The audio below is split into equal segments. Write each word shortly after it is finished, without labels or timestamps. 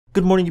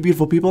Good morning, you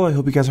beautiful people. I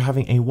hope you guys are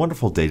having a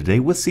wonderful day today.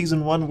 With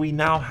Season 1, we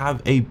now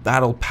have a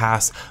Battle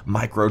Pass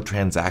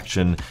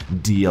microtransaction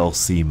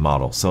DLC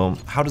model. So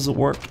how does it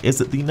work?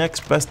 Is it the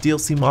next best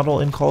DLC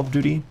model in Call of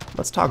Duty?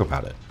 Let's talk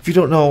about it. If you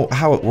don't know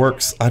how it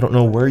works, I don't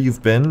know where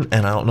you've been,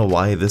 and I don't know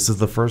why this is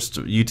the first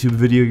YouTube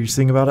video you're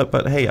seeing about it,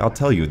 but hey, I'll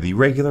tell you, the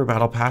regular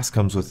Battle Pass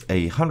comes with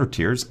 100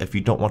 tiers. If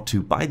you don't want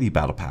to buy the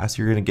Battle Pass,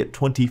 you're going to get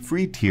 20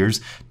 free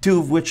tiers, 2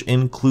 of which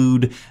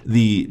include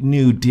the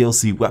new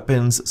DLC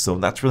weapons, so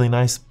that's really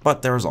nice.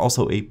 But there is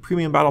also a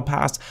premium battle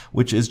pass,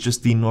 which is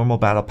just the normal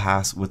battle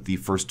pass with the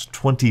first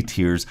 20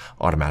 tiers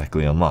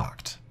automatically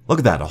unlocked. Look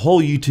at that, a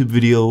whole YouTube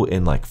video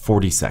in like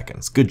 40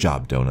 seconds. Good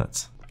job,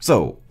 Doughnuts.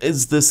 So,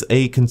 is this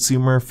a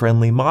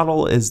consumer-friendly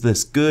model? Is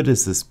this good?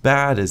 Is this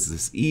bad? Is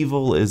this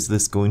evil? Is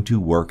this going to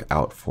work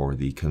out for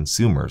the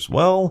consumers?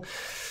 Well,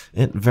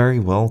 it very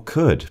well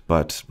could,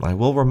 but I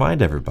will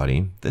remind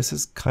everybody, this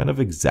is kind of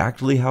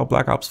exactly how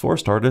Black Ops 4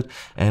 started,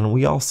 and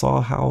we all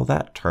saw how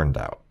that turned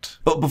out.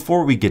 But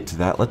before we get to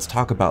that, let's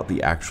talk about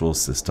the actual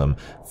system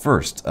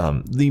first.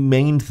 The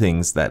main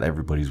things that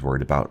everybody's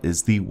worried about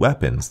is the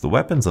weapons. The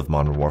weapons of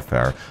Modern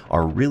Warfare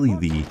are really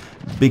the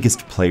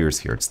biggest players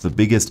here. It's the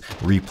biggest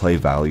replay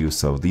value,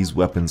 so these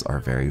weapons are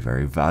very,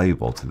 very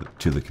valuable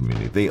to the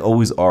community. They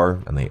always are,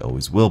 and they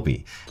always will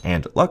be.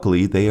 And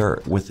luckily, they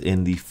are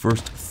within the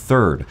first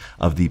third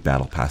of the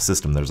Battle Pass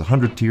system. There's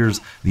 100 tiers.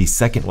 The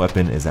second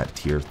weapon is at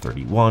tier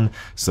 31.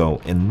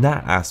 So in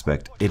that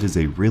aspect, it is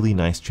a really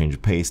nice change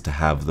of pace to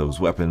have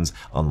those weapons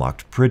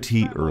unlocked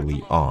pretty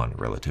early on,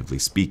 relatively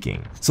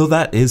speaking. So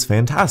that is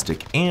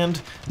fantastic. And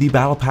the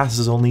Battle Pass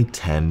is only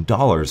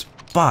 $10.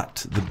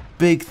 But the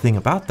big thing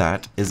about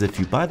that is if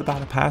you buy the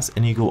Battle Pass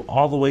and you go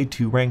all the way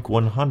to rank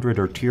 100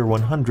 or tier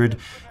 100,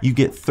 you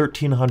get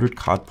 1,300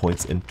 COD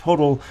points in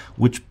total,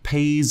 which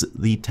pays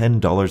the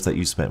 $10 that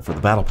you spent for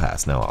the Battle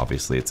Pass. Now,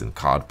 obviously it's in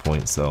COD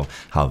points, so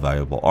how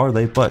valuable are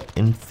they? But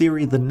in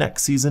theory, the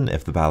next season,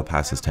 if the Battle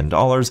Pass is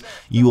 $10,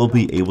 you will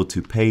be able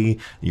to pay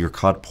your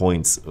COD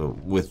points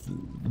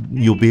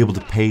you'll be able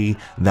to pay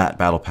that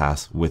Battle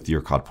Pass with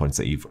your COD points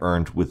that you've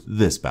earned with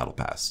this Battle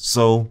Pass.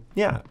 So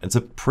yeah, it's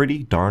a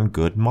pretty darn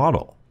good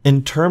model.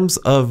 In terms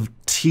of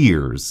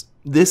tiers,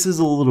 this is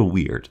a little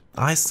weird.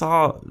 I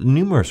saw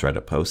numerous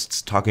Reddit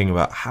posts talking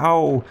about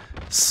how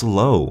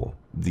slow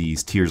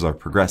these tiers are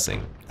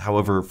progressing.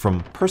 However,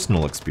 from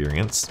personal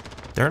experience,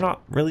 they're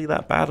not really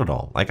that bad at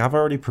all. Like, I've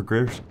already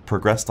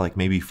progressed like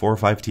maybe 4 or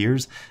 5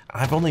 tiers.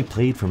 I've only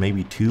played for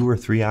maybe 2 or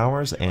 3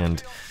 hours,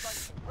 and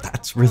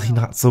that's really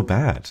not so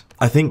bad.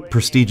 I think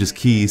Prestige is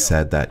Key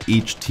said that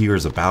each tier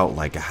is about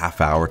like a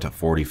half hour to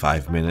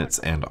 45 minutes,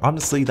 and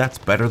honestly that's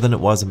better than it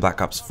was in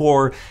Black Ops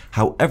 4.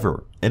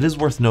 However, it is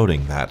worth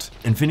noting that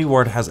Infinity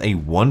Ward has a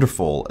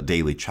wonderful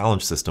daily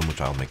challenge system,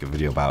 which I'll make a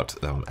video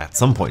about at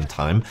some point in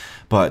time,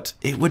 but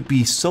it would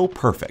be so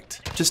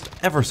perfect, just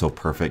ever so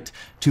perfect,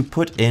 to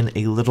put in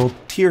a little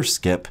tier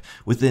skip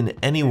within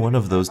any one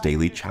of those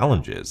daily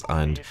challenges.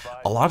 And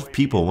a lot of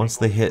people, once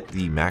they hit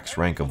the max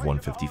rank of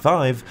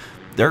 155,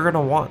 they're going to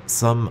want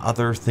some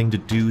other thing to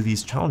do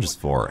these challenges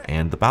for,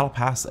 and the Battle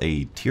Pass,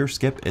 a tier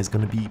skip, is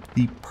going to be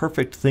the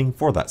perfect thing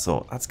for that.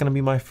 So that's going to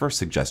be my first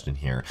suggestion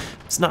here.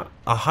 It's not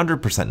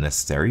 100%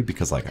 necessary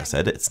because, like I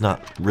said, it's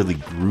not really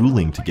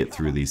grueling to get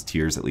through these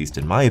tiers, at least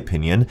in my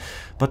opinion,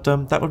 but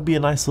that would be a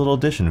nice little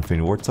addition,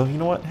 Infinity Ward. So you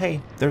know what, hey,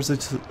 there's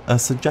a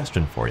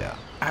suggestion for you.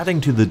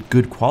 Adding to the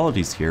good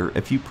qualities here,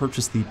 if you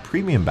purchase the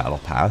Premium Battle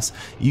Pass,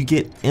 you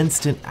get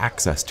instant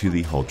access to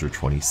the Holger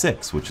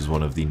 26, which is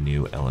one of the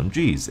new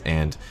LMGs,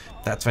 and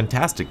that's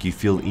fantastic. You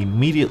feel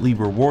immediately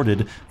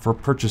rewarded for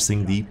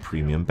purchasing the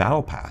Premium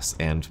Battle Pass,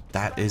 and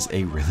that is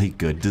a really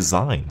good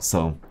design,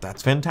 so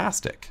that's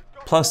fantastic.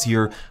 Plus,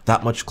 you're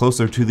that much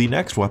closer to the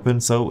next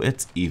weapon, so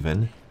it's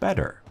even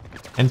better.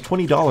 And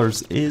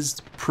 $20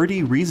 is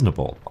pretty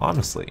reasonable,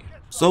 honestly.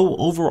 So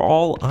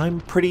overall,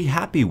 I'm pretty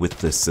happy with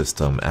this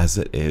system as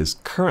it is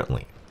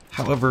currently.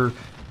 However,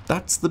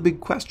 that's the big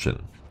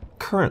question.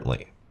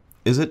 Currently,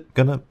 is it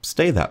gonna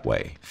stay that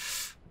way?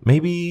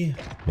 Maybe,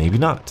 maybe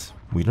not.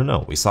 We don't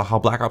know. We saw how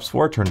Black Ops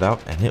 4 turned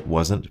out, and it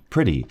wasn't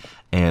pretty.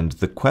 And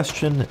the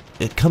question,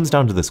 it comes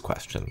down to this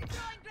question.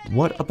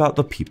 What about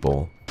the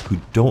people who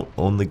don't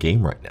own the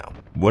game right now?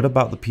 What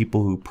about the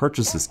people who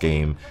purchased this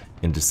game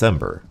in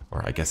December?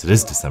 Or I guess it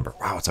is December.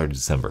 Wow, it's already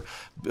December.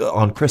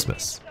 On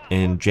Christmas,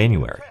 in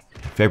January,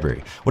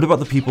 February. What about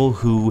the people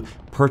who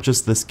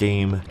purchased this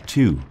game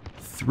 2,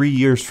 3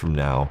 years from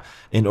now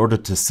in order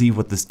to see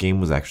what this game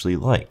was actually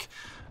like?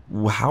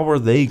 How are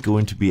they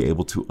going to be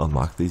able to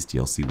unlock these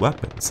DLC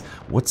weapons?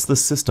 What's the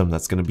system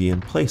that's going to be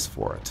in place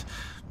for it?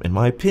 In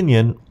my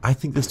opinion, I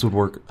think this would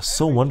work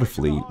so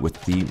wonderfully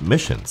with the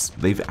missions.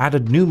 They've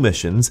added new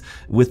missions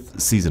with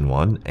Season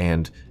 1,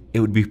 and it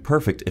would be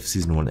perfect if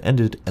Season 1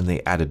 ended and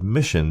they added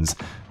missions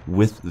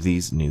with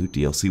these new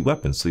DLC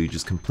weapons. So you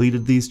just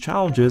completed these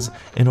challenges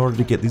in order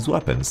to get these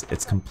weapons.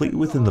 It's completely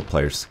within the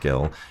player's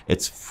skill.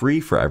 It's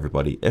free for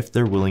everybody if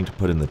they're willing to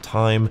put in the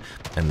time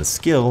and the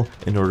skill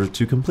in order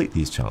to complete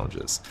these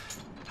challenges.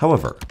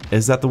 However,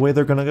 is that the way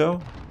they're going to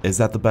go? Is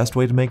that the best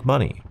way to make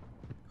money?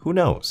 Who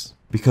knows?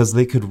 because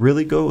they could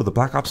really go the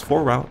Black Ops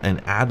 4 route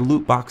and add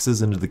loot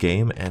boxes into the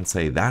game and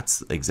say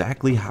that's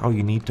exactly how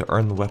you need to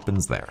earn the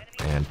weapons there.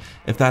 And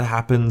if that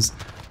happens,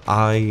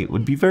 I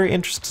would be very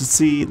interested to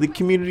see the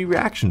community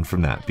reaction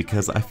from that,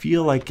 because I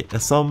feel like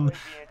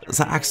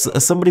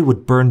somebody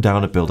would burn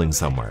down a building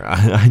somewhere.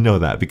 I know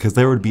that, because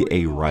there would be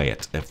a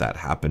riot if that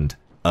happened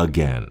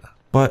again.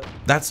 But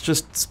that's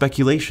just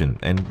speculation,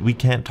 and we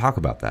can't talk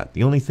about that.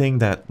 The only thing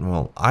that,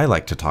 well, I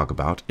like to talk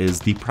about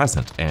is the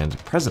present, and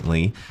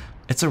presently,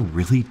 it's a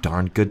really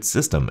darn good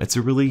system. It's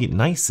a really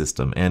nice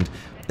system, and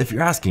if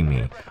you're asking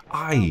me,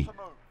 I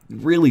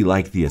really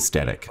like the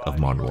aesthetic of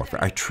Modern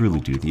Warfare. I truly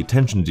do. The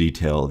attention to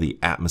detail, the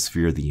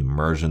atmosphere, the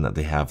immersion that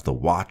they have, the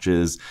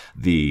watches,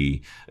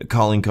 the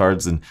calling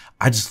cards, and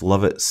I just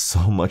love it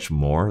so much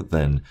more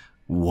than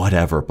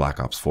whatever Black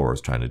Ops 4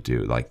 is trying to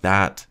do. Like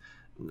that,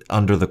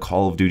 under the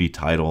Call of Duty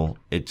title,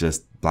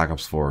 Black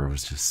Ops 4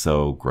 was just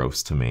so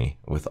gross to me,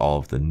 with all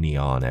of the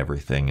neon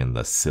everything and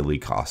the silly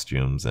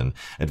costumes, and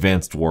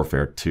Advanced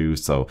Warfare 2.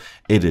 So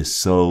it is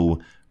so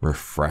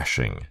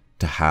refreshing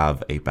to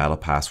have a battle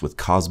pass with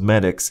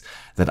cosmetics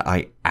that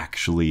I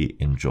actually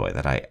enjoy,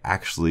 that I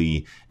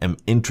actually am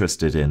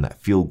interested in, that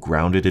feel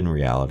grounded in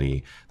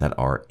reality, that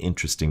are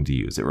interesting to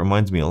use. It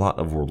reminds me a lot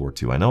of World War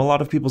II. I know a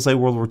lot of people say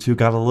World War II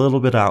got a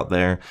little bit out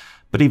there,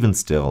 but even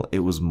still, it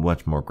was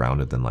much more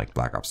grounded than like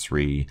Black Ops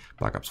 3,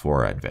 Black Ops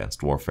 4,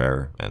 Advanced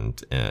Warfare,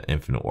 and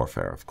Infinite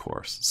Warfare, of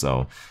course.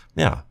 So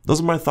yeah,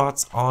 those are my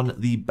thoughts on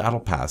the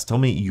Battle Pass. Tell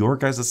me your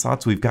guys'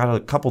 thoughts. We've got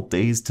a couple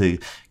days to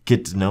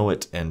get to know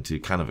it and to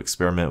kind of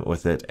experiment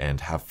with it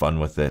and have fun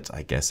with it,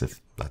 I guess, if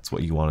that's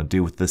what you want to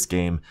do with this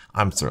game.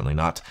 I'm certainly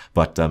not.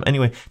 But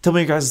anyway, tell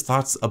me your guys'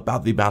 thoughts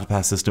about the Battle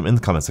Pass system in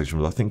the comment section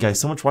below. Thank you guys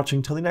so much for watching.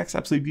 Until the next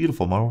absolutely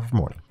beautiful Modern Warfare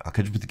morning. I'll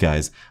catch up with you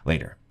guys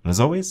later. And as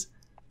always,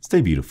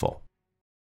 stay beautiful.